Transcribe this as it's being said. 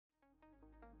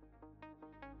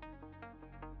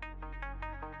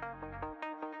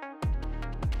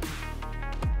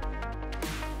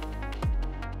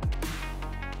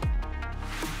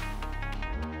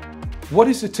What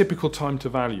is the typical time to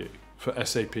value for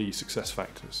SAP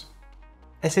SuccessFactors?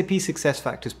 SAP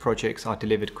SuccessFactors projects are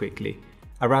delivered quickly.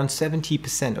 Around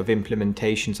 70% of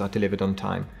implementations are delivered on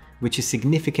time, which is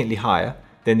significantly higher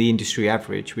than the industry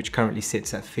average, which currently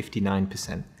sits at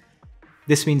 59%.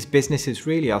 This means businesses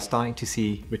really are starting to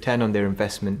see return on their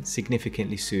investment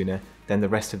significantly sooner than the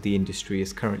rest of the industry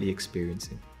is currently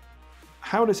experiencing.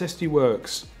 How does SD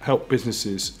Worx help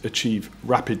businesses achieve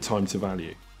rapid time to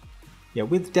value?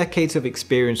 With decades of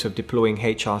experience of deploying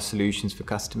HR solutions for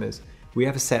customers, we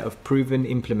have a set of proven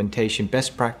implementation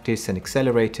best practice and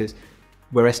accelerators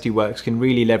where SD Worx can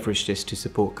really leverage this to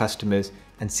support customers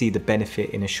and see the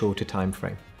benefit in a shorter time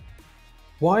frame.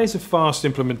 Why is a fast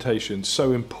implementation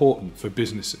so important for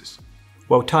businesses?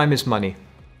 Well, time is money.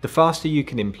 The faster you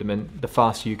can implement, the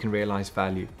faster you can realize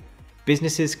value.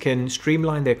 Businesses can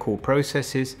streamline their core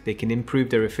processes, they can improve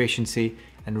their efficiency,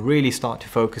 and really start to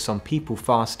focus on people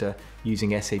faster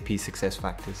using SAP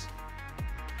SuccessFactors.